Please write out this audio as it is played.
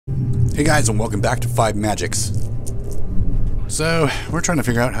Hey guys, and welcome back to 5 Magics. So, we're trying to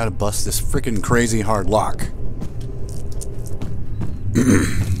figure out how to bust this freaking crazy hard lock.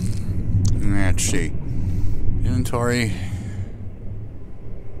 Let's see. Inventory.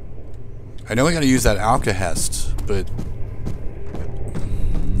 I know we gotta use that alkahest, but...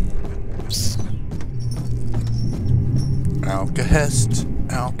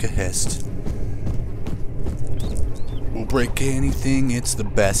 Alkahest. We'll break anything, it's the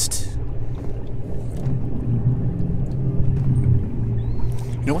best.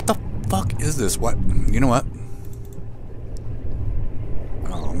 You know what the fuck is this? What? You know what?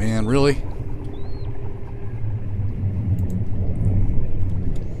 Oh man, really?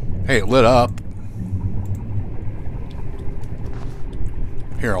 Hey, it lit up.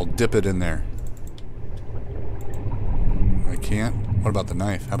 Here, I'll dip it in there. I can't? What about the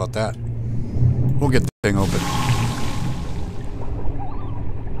knife? How about that? We'll get the thing open.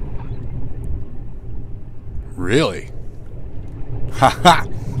 Really? Haha!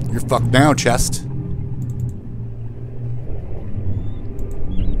 You're fucked now, chest.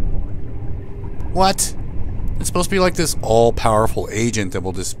 What? It's supposed to be like this all-powerful agent that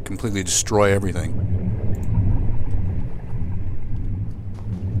will just completely destroy everything.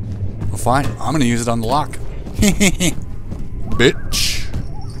 Well, fine. I'm gonna use it on the lock. Bitch.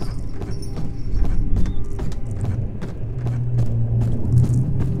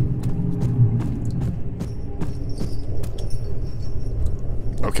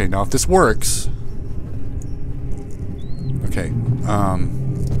 Okay, now if this works... Okay,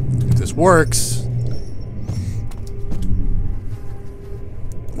 if this works...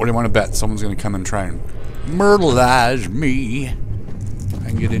 What do you want to bet? Someone's going to come and try and myrtleize me. I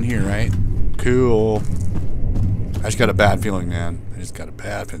can get in here, right? Cool. I just got a bad feeling, man. I just got a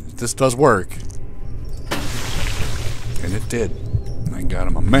bad feeling. This does work. And it did. I got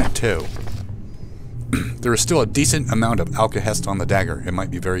him a memento. There is still a decent amount of alkahest on the dagger. It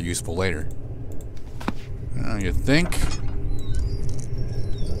might be very useful later. You think?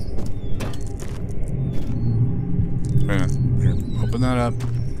 Here, open that up.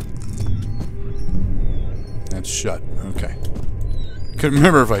 That's shut. Okay. Couldn't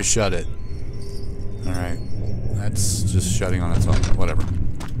remember if I shut it. Alright. That's just shutting on its own. Whatever.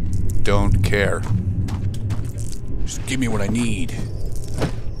 Don't care. Just give me what I need.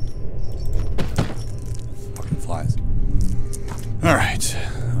 Flies. Alright.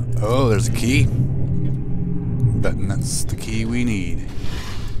 Oh, there's a key. Betting that's the key we need.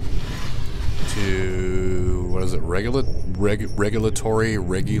 To... what is it? Regulatory...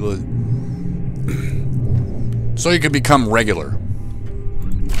 So you can become regular.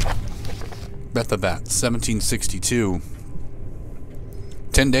 Bet the bat. 1762.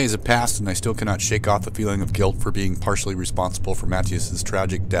 10 days have passed and I still cannot shake off the feeling of guilt for being partially responsible for Matthias's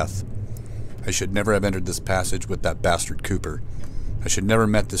tragic death. I should never have entered this passage with that bastard Cooper. I should never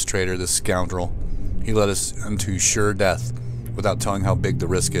met this traitor, this scoundrel. He led us into sure death, without telling how big the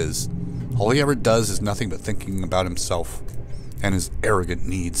risk is. All he ever does is nothing but thinking about himself, and his arrogant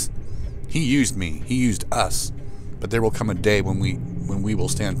needs. He used me, he used us, but there will come a day when we will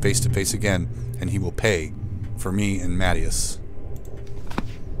stand face to face again, and he will pay for me and Matthias.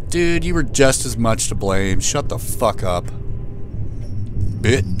 Dude, you were just as much to blame. Shut the fuck up.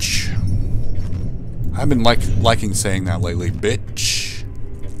 Bitch. I've been liking saying that lately, bitch.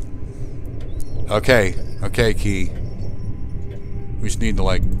 Okay, okay, Key. We just need to,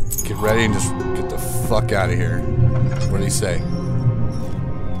 like, get ready and just get the fuck out of here. What do you say?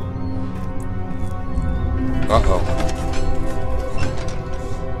 Uh-oh.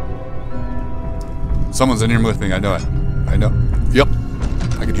 Someone's in here with me, I know it. I know. Yep.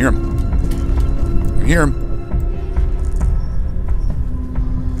 I can hear him. I can hear him.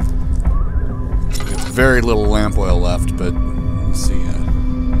 Very little lamp oil left, but we'll see.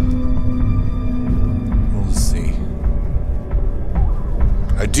 We'll see.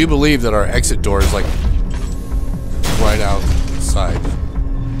 I do believe that our exit door is like right outside.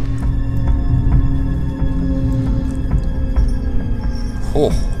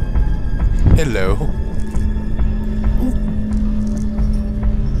 Oh, hello.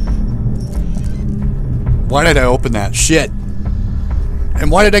 Why did I open that? Shit. And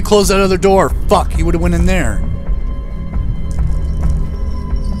why did I close that other door? Fuck, he would have went in there.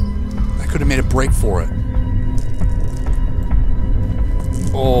 I could have made a break for it.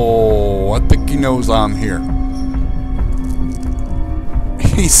 Oh, I think he knows I'm here.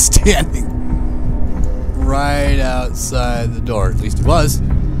 He's standing right outside the door. At least he was.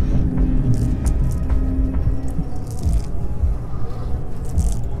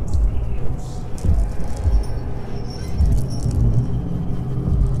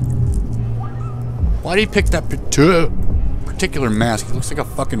 Why did he pick that particular mask? He looks like a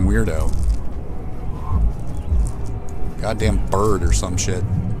fucking weirdo. Goddamn bird or some shit.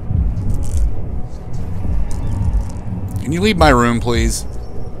 Can you leave my room, please?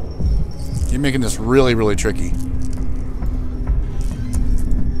 You're making this really, really tricky.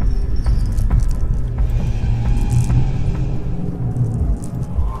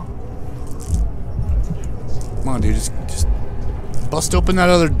 Come on, dude. Just bust open that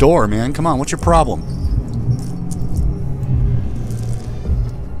other door, man. Come on. What's your problem?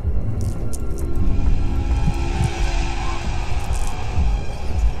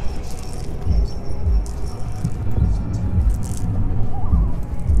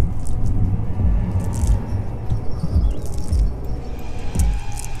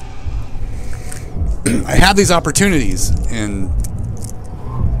 I have these opportunities, and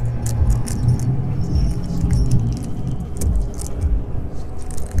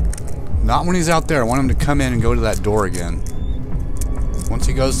not when he's out there. I want him to come in and go to that door again. Once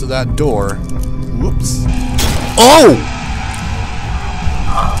he goes to that door... Whoops. Oh!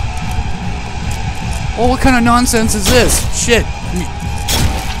 Oh, what kind of nonsense is this? Shit.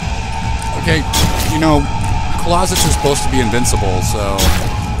 Okay, you know, closets are supposed to be invincible, so...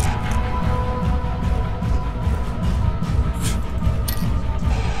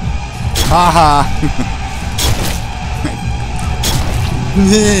 Haha.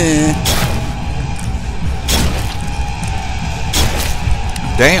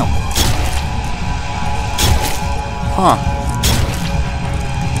 Damn. Huh.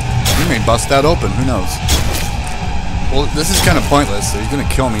 He may bust that open. Who knows? Well, this is kind of pointless, so he's gonna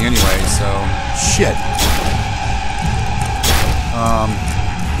kill me anyway, so... Shit.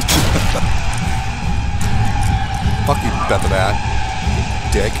 Fuck you, bet that.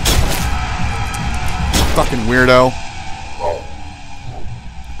 Dick. Fucking weirdo.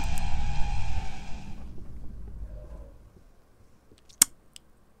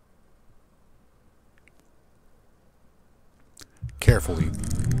 Carefully.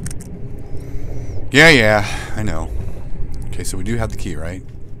 Yeah, I know. Okay, so we do have the key, right?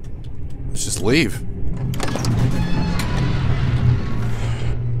 Let's just leave.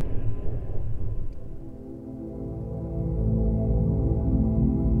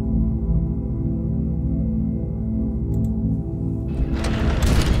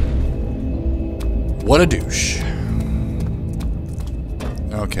 What a douche.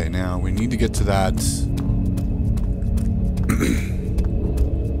 Okay, now we need to get to that...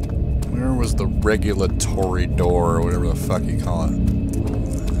 Where was the regulatory door, or whatever the fuck you call it?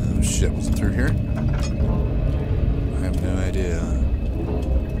 Oh, shit, was it through here? I have no idea.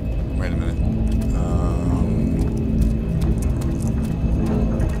 Wait a minute.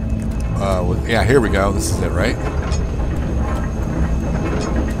 Well, yeah, here we go. This is it, right?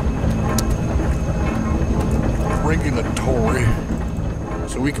 Regulatory.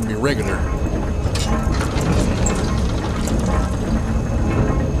 So we can be regular.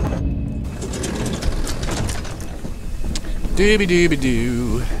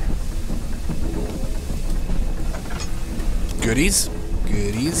 Dooby-dooby-doo. Goodies?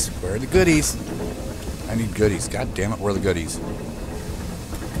 Goodies? Where are the goodies? I need goodies. God damn it, where are the goodies?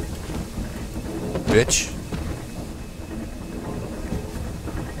 Bitch.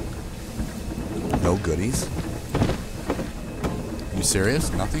 No goodies? Are you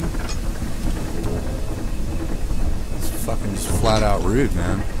serious? Nothing? It's fucking just flat out rude,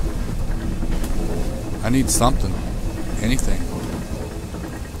 man. I need something. Anything.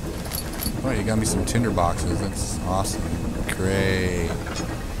 Oh, you got me some tinder boxes. That's awesome. Great.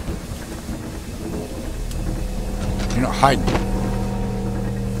 You're not hiding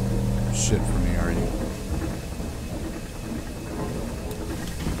shit from me, are you?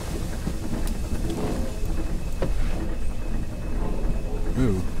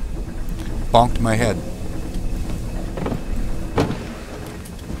 Ooh. Bonked my head.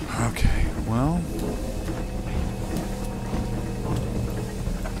 Okay, well...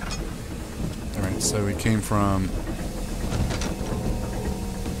 Alright, so we came from...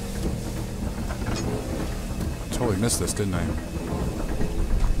 Totally missed this, didn't I?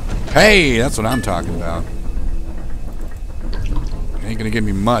 Hey! That's what I'm talking about. It ain't gonna give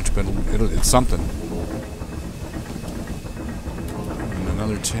me much, but it's something. And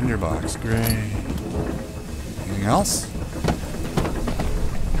another tinderbox. Great. Anything else?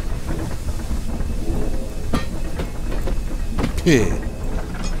 Pig.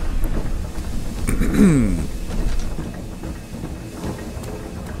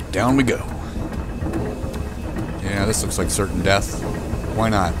 Down we go. Yeah, this looks like certain death. Why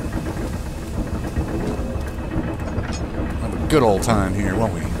not? Have a good old time here,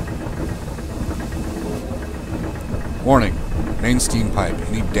 won't we? Warning. Main steam pipe.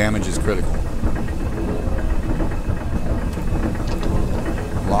 Any damage is critical.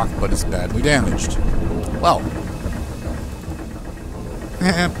 Locked, but it's badly damaged. Well.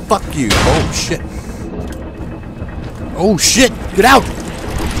 Fuck you. Oh, shit. Oh, shit. Get out.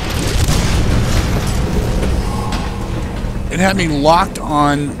 It had me locked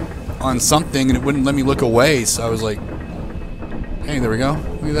on something, and it wouldn't let me look away, so I was like, hey, there we go.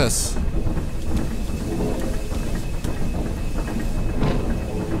 Look at this.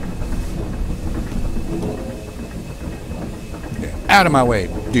 Out of my way,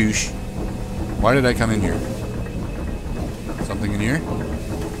 douche. Why did I come in here? Something in here?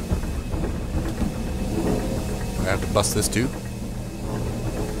 Do I have to bust this too?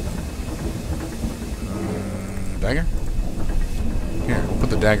 Dagger? Here, we'll put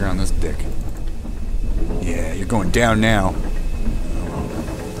the dagger on this dick. Yeah, you're going down now.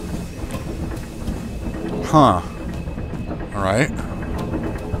 Huh. Alright.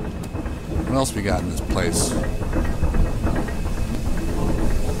 What else we got in this place?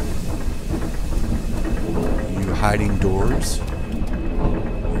 Hiding doors?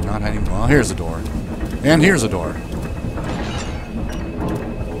 You're not hiding. Well, here's a door. And here's a door.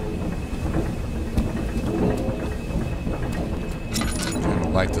 I'm going to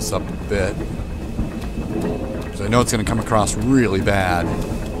light this up a bit. Because I know it's going to come across really bad.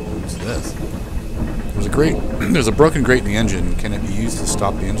 What's this? There's a grate. There's a broken grate in the engine. Can it be used to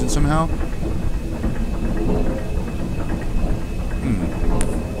stop the engine somehow?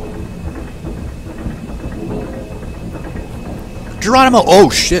 Geronimo! Oh,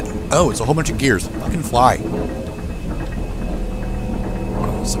 shit! Oh, it's a whole bunch of gears. Fucking fly.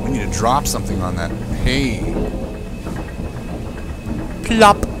 Oh, so we need to drop something on that. Hey.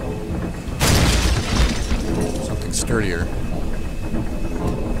 Plop! Something sturdier.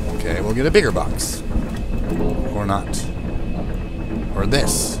 Okay, we'll get a bigger box. Or not. Or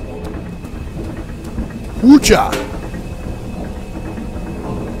this. Woocha!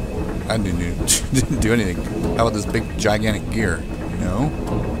 I didn't do anything. How about this big, gigantic gear? No.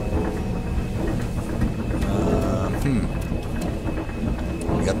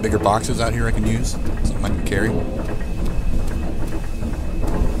 We got bigger boxes out here I can use? Something I can carry?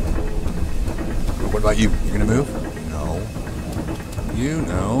 What about you? You're gonna move? No. You?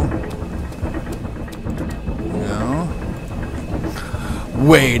 No. No.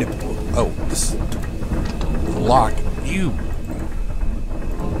 Wait. Oh, this is locked. You.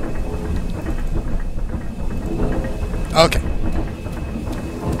 Okay.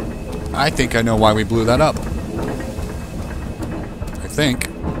 I think I know why we blew that up. I think.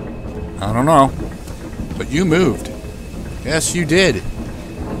 I don't know. But you moved. Yes, you did.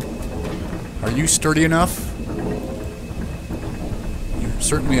 Are you sturdy enough? You're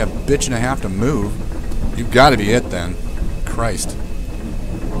certainly a bitch and a half to move. You've got to be it then. Christ.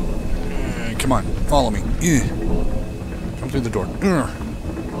 Come on, follow me. Come through the door.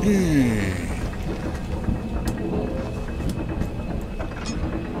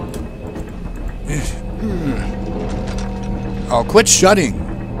 Oh, quit shutting.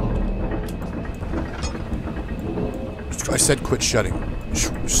 I said quit shutting.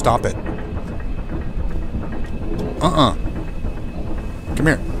 Stop it. Come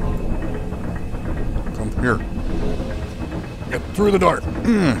here. Come here. Get through the door.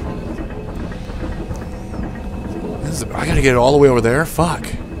 I gotta get it all the way over there? Fuck.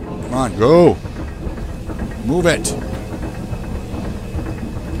 Come on, go. Move it.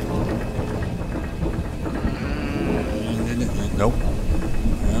 Nope.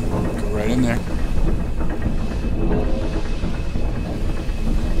 Yeah, go right in there.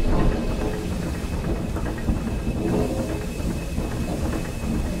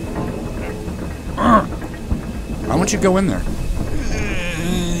 Why won't you go in there?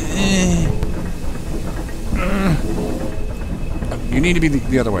 You need to be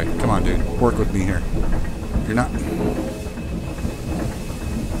the other way. Come on, dude. Work with me here. You're not...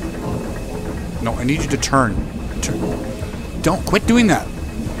 No, I need you to turn. Don't quit doing that.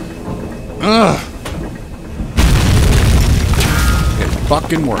 Ugh. It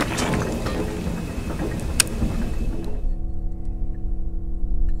fucking worked.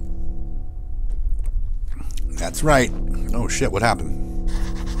 That's right. Oh shit, what happened?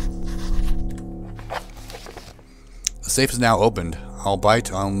 The safe is now opened. I'll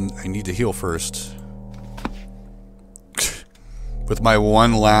bite. I need to heal first. With my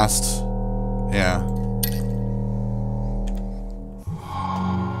one last... Yeah.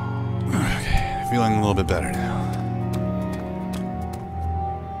 Okay, feeling a little bit better now.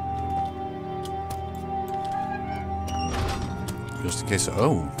 Just in case...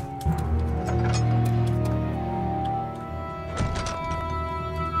 Oh.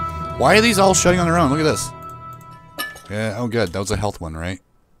 Why are these all shutting on their own? Look at this. Yeah, oh good. That was a health one, right?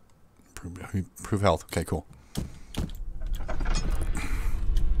 Improve health. Okay, cool.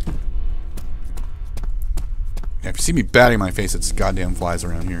 Yeah, if you see me batting my face, it's goddamn flies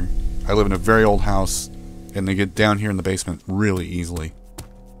around here. I live in a very old house, and they get down here in the basement really easily.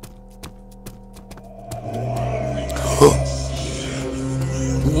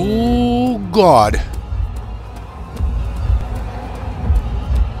 Oh, God.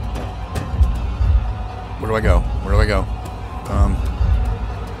 Where do I go? Where do I go?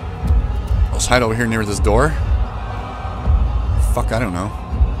 Let's hide over here near this door. Fuck, I don't know.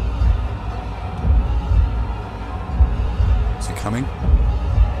 Is he coming?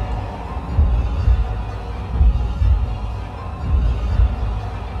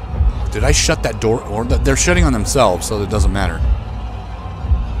 Did I shut that door? Or they're shutting on themselves, so it doesn't matter.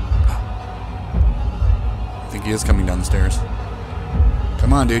 I think he is coming down the stairs.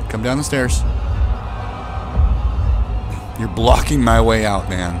 Come on, dude. Come down the stairs. You're blocking my way out,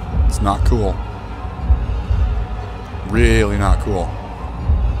 man. It's not cool. Really not cool.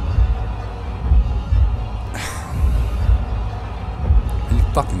 Are you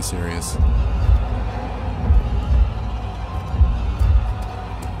fucking serious?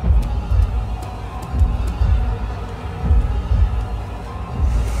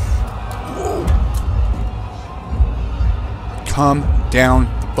 Come down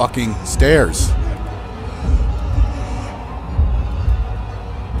the fucking stairs.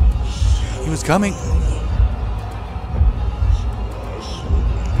 He was coming.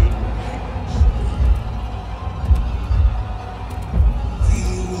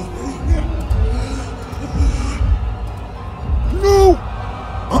 No!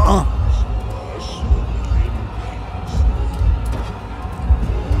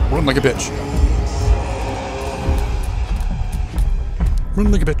 Run like a bitch.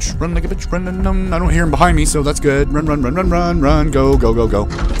 Run like a bitch, run like a bitch, run, run, run. I don't hear him behind me, so that's good. Run, run, run, run, run, run. Go, go, go, go.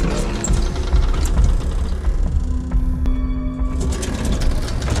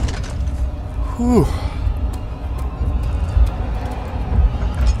 Whew.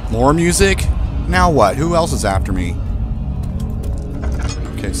 More music? Now what? Who else is after me?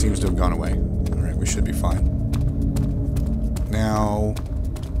 Okay, it seems to have gone away. Alright, we should be fine. Now,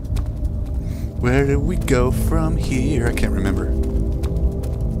 where do we go from here? I can't remember.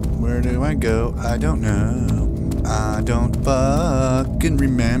 Where do I go? I don't know. I don't fucking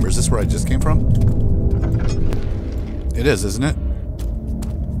remember. Is this where I just came from? It is, isn't it?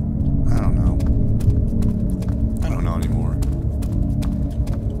 I don't know. I don't know anymore.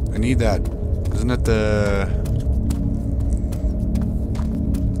 I need that. Isn't it the...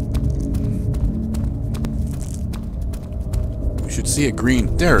 We should see it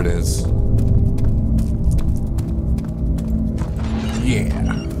green. There it is. Yeah.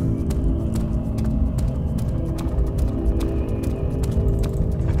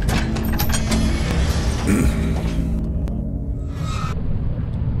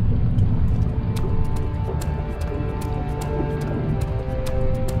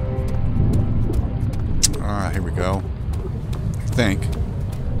 Here we go. I think.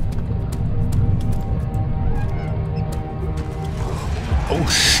 Oh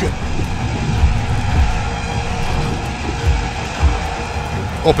shit.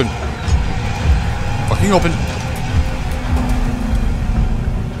 Open. Fucking open.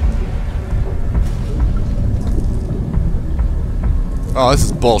 Oh, this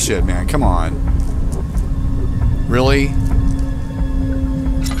is bullshit, man. Come on. Really?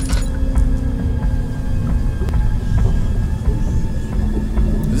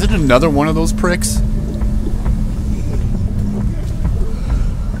 Is it another one of those pricks?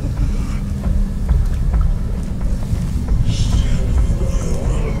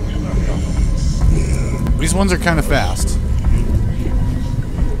 These ones are kind of fast.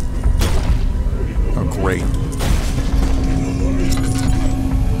 Oh, great.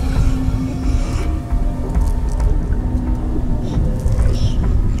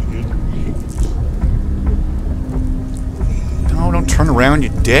 No, don't turn around, you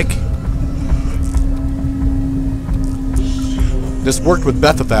dick. This worked with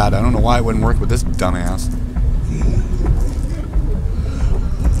Bethathad. I don't know why it wouldn't work with this dumbass.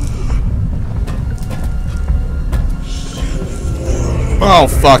 Oh,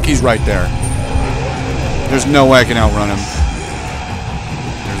 fuck. He's right there. There's no way I can outrun him.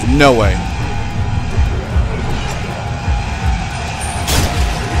 There's no way.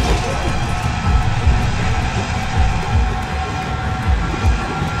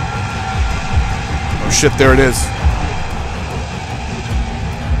 Oh, shit. There it is.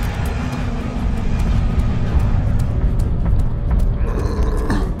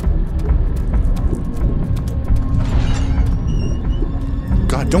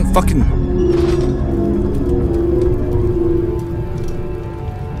 Don't fucking...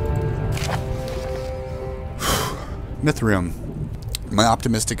 Mithrium. My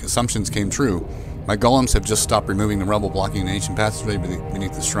optimistic assumptions came true. My golems have just stopped removing the rubble blocking an ancient passageway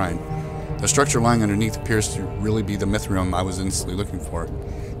beneath the shrine. The structure lying underneath appears to really be the Mithrium I was instantly looking for.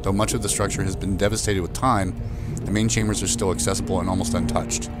 Though much of the structure has been devastated with time, the main chambers are still accessible and almost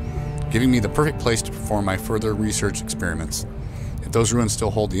untouched, giving me the perfect place to perform my further research experiments. If those ruins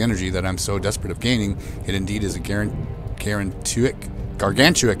still hold the energy that I'm so desperate of gaining, it indeed is a gargantuic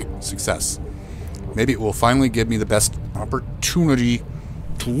success. Maybe it will finally give me the best opportunity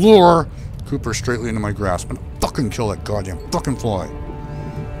to lure Cooper straightly into my grasp and fucking kill that goddamn fucking fly.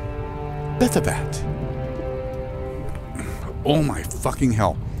 Bethabat. Oh my fucking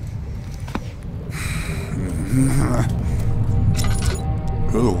hell.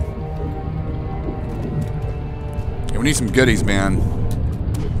 Ooh. Yeah, we need some goodies, man.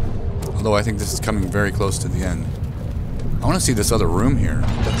 Although I think this is coming very close to the end. I want to see this other room here.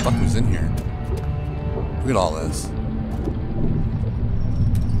 What the fuck was in here? Look at all this.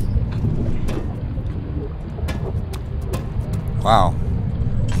 Wow.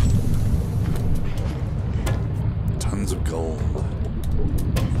 Tons of gold.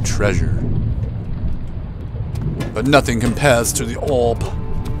 Treasure. But nothing compares to the orb.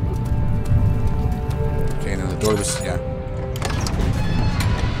 Okay, now the door was... yeah.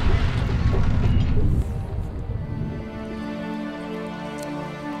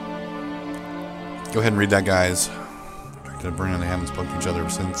 Go ahead and read that, guys. Gonna burn on they haven't spoken to each other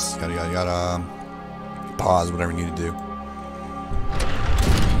since. Yada yada yada. Pause, whatever you need to do.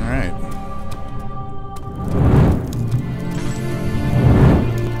 Alright.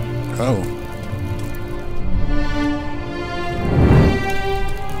 Oh.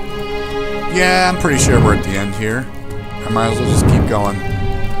 Yeah, I'm pretty sure we're at the end here. I might as well just keep going.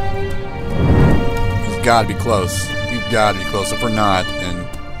 It's gotta be close. We've gotta be close. If we're not, then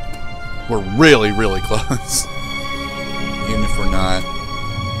we're really, really close. Even if we're not.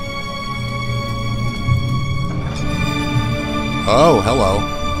 Oh, hello.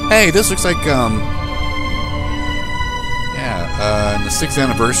 Hey, this looks like, yeah, in the 6th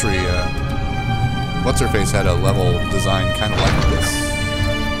anniversary, What's-Her-Face had a level design kind of like this.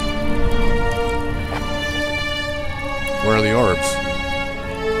 Where are the orbs?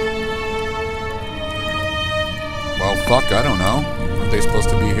 Well, fuck, I don't know. Aren't they supposed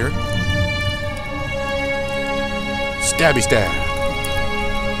to be here? Stabby stab.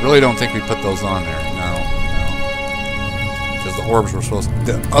 Really don't think we put those on there. No. Because the orbs were supposed to,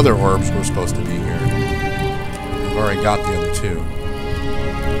 the other orbs were supposed to be here. We've already got the other two.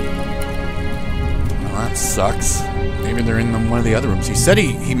 Well, that sucks. Maybe they're in one of the other rooms. He said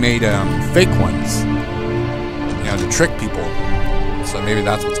he made fake ones. You know, to trick people. So maybe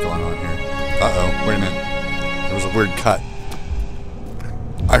that's what's going on here. Uh-oh. Wait a minute. There was a weird cut.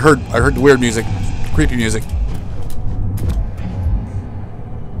 I heard the weird music. Creepy music.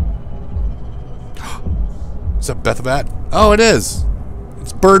 Is that Bethabat? Oh, it is.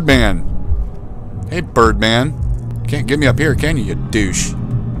 It's Birdman. Hey, Birdman. Can't get me up here, can you, you douche?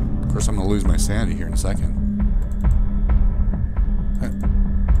 Of course, I'm going to lose my sanity here in a second.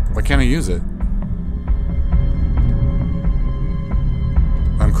 Why can't I use it?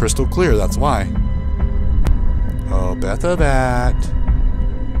 I'm crystal clear, that's why. Oh, Bethabat.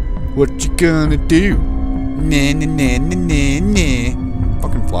 What you gonna do? Nah, nah, nah, nah, nah, nah.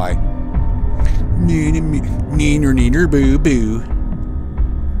 Fucking fly. Neener, neener, boo, boo.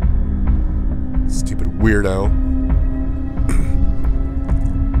 Stupid weirdo.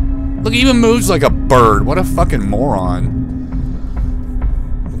 Look, he even moves like a bird. What a fucking moron.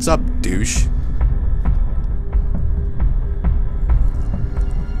 What's up, douche?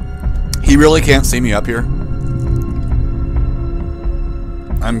 He really can't see me up here?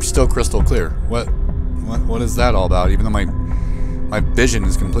 I'm still crystal clear. What is that all about? Even though my vision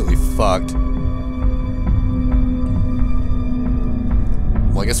is completely fucked.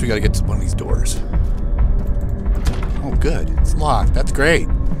 Well, I guess we gotta get to one of these doors. Oh, good. It's locked. That's great.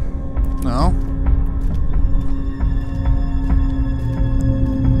 No?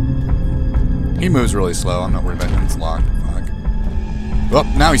 He moves really slow. I'm not worried about him. It's locked. Fuck. Oh,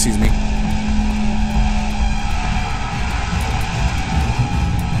 now he sees me.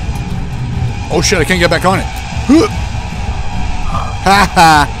 Oh shit, I can't get back on it. Ha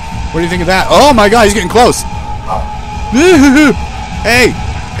ha! What do you think of that? Oh my god, he's getting close. Hey!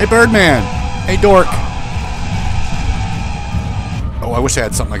 Hey, Birdman! Hey, dork! Oh, I wish I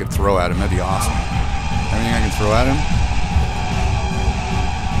had something I could throw at him. That'd be awesome. Anything I can throw at him?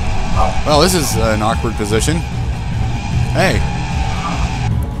 Well, this is an awkward position. Hey!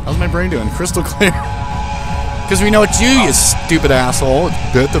 How's my brain doing? Crystal clear. Because we know it's you stupid asshole.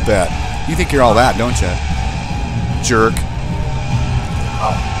 It's bit the bet. You think you're all that, don't you? Jerk.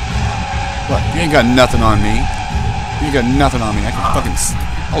 What? You ain't got nothing on me. You ain't got nothing on me. I can fucking...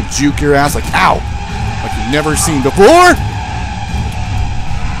 I'll juke your ass like... Ow! Like you've never seen before?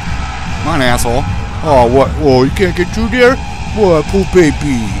 Come on, asshole. Oh, what? Oh, you can't get through there? What? Poor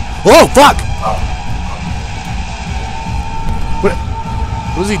baby. Oh, fuck!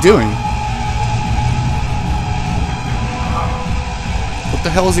 What is he doing? What the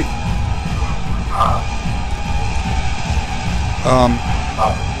hell is he?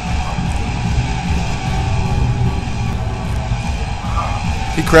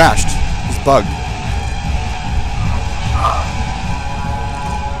 He crashed. He's bugged.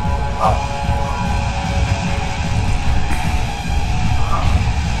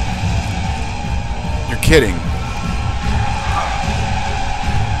 You're kidding.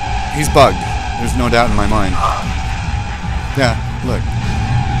 He's bugged. There's no doubt in my mind. Yeah, look.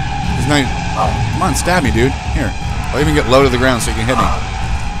 He's not... Come on, stab me, dude. Here. I'll even get low to the ground so you can hit me.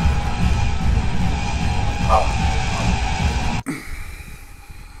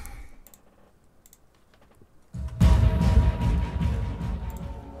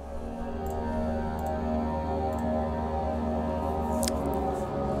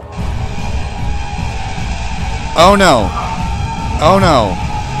 Oh no. Oh no.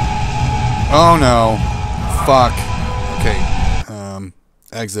 Oh no. Fuck. Okay.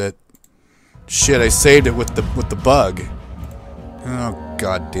 Exit. Shit, I saved it with the bug. Oh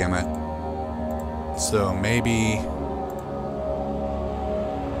god damn it. So maybe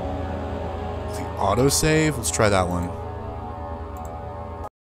the autosave? Let's try that one.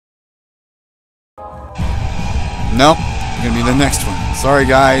 Nope. Gonna be the next one. Sorry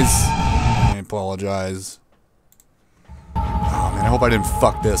guys. I apologize. Oh man, I hope I didn't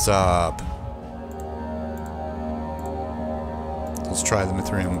fuck this up. Let's try the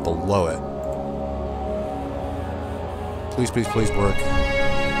Mithrium below it. Please, please, please work.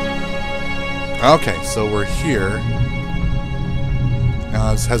 Okay, so we're here.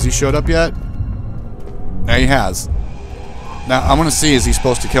 Has he showed up yet? Yeah, he has. Now, I want to see, is he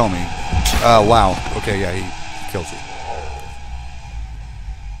supposed to kill me? Wow. Okay, yeah, he kills you.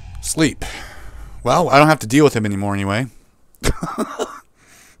 Sleep. Well, I don't have to deal with him anymore anyway.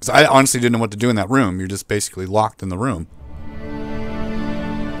 Because I honestly didn't know what to do in that room. You're just basically locked in the room.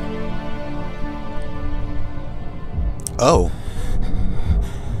 Oh.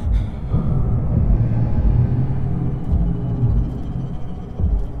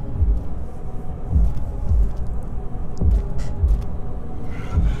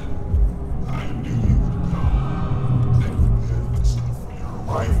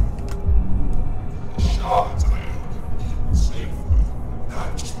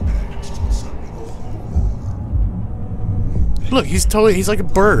 Look, he's like a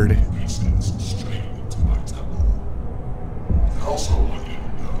bird.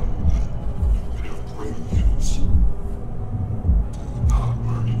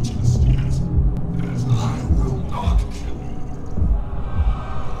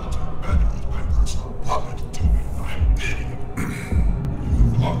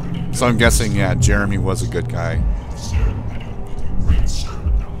 So I'm guessing, yeah, Jeremy was a good guy.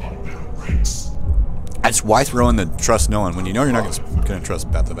 That's why throw in the trust no one when you know you're not gonna trust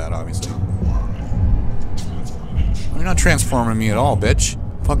Bethabat, obviously. You're not transforming me at all, bitch.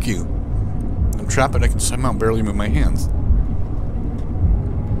 Fuck you. I'm trapped, but I can somehow barely move my hands.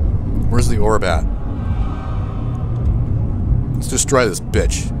 Where's the orb at? Let's destroy this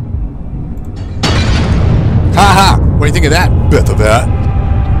bitch. Ha ha! What do you think of that, Bethabat?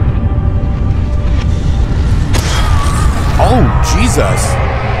 Oh, Jesus!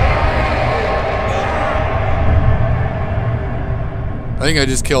 I think I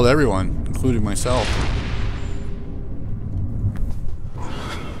just killed everyone, including myself.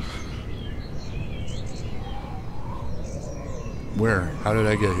 Where? How did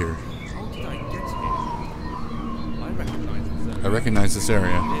I get here? How did I get here? I recognize this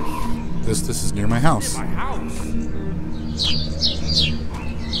area. This is near my house. My house?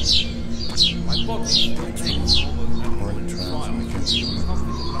 My body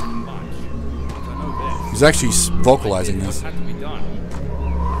He's actually vocalizing this. Had to be done. I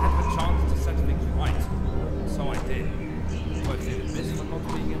had the chance to set things right, so I did. But is it a miss for not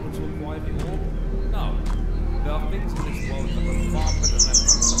being able to acquire the orb? No. There are things in this world that are far better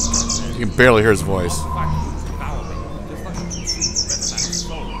than you can barely hear his voice. Just like a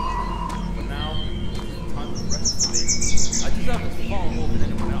soul. But now, it's time to rest for me. I deserve it far more than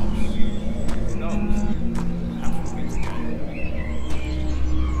anyone else. Who knows? Perhaps we'll meet again.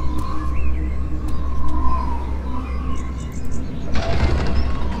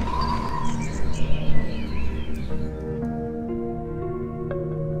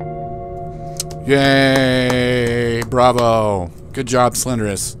 Yay! Bravo! Good job,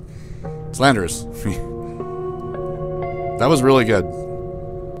 Slenderous. Slenderous. That was really good.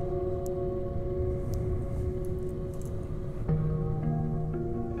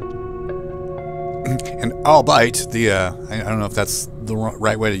 And albeit the I don't know if that's the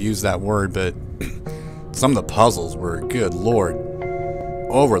right way to use that word, but some of the puzzles were, good lord,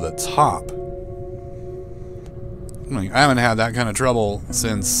 over the top. I haven't had that kind of trouble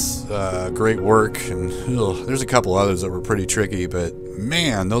since Great Work, and there's a couple others that were pretty tricky, but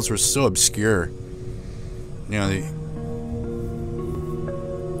man, those were so obscure. You know,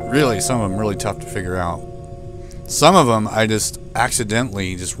 really, some of them really tough to figure out. Some of them I just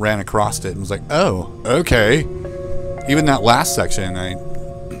accidentally just ran across it and was like, oh, okay. Even that last section,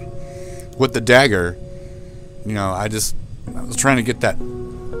 with the dagger, you know, I was trying to get that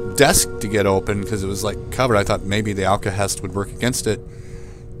desk to get open because it was like covered. I thought maybe the alkahest would work against it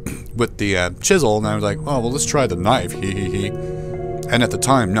with the chisel, and I was like, oh well, let's try the knife. And at the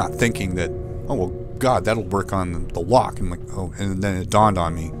time, not thinking that, oh well, God, that'll work on the lock. And I'm like, oh, and then it dawned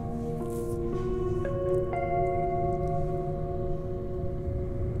on me.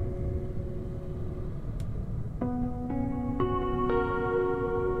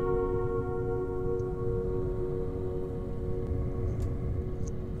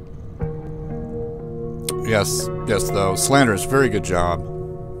 Yes, though. Slanderous, very good job.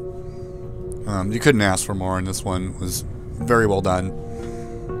 You couldn't ask for more, and this one was very well done.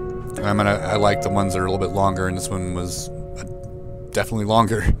 I mean, I like the ones that are a little bit longer, and this one was definitely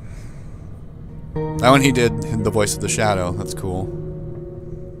longer. That one he did the voice of the shadow. That's cool.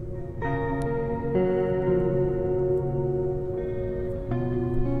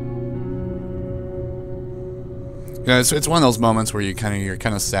 Yeah, it's one of those moments where you're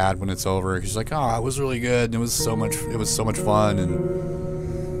kind of sad when it's over, because you're like, oh, it was really good, and it was so much fun,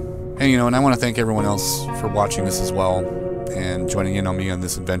 and you know, and I want to thank everyone else for watching this as well and joining in on me on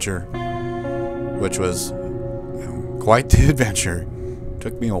this adventure, which was, you know, quite the adventure.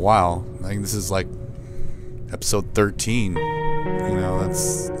 Took me a while. I think this is like episode 13. You know,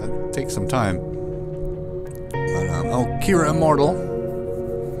 that takes some time. But oh, Kira Immortal.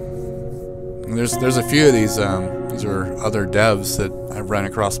 There's a few of these. These are other devs that I've ran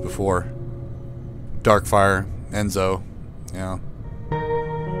across before. Darkfire, Enzo, yeah.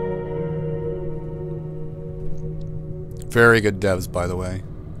 Very good devs, by the way.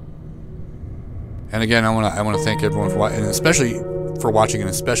 And again, I want to thank everyone for watching, and especially for watching, and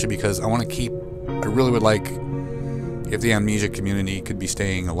especially because I really would like if the Amnesia community could be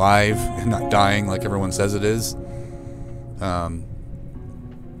staying alive and not dying like everyone says it is.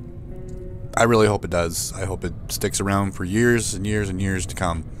 I really hope it does. I hope it sticks around for years and years and years to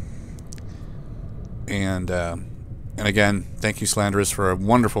come. And again, thank you, Slanderous, for a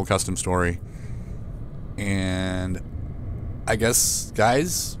wonderful custom story. And I guess,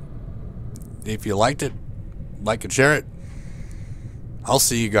 guys, if you liked it, like and share it. I'll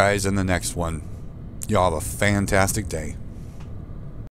see you guys in the next one. Y'all have a fantastic day.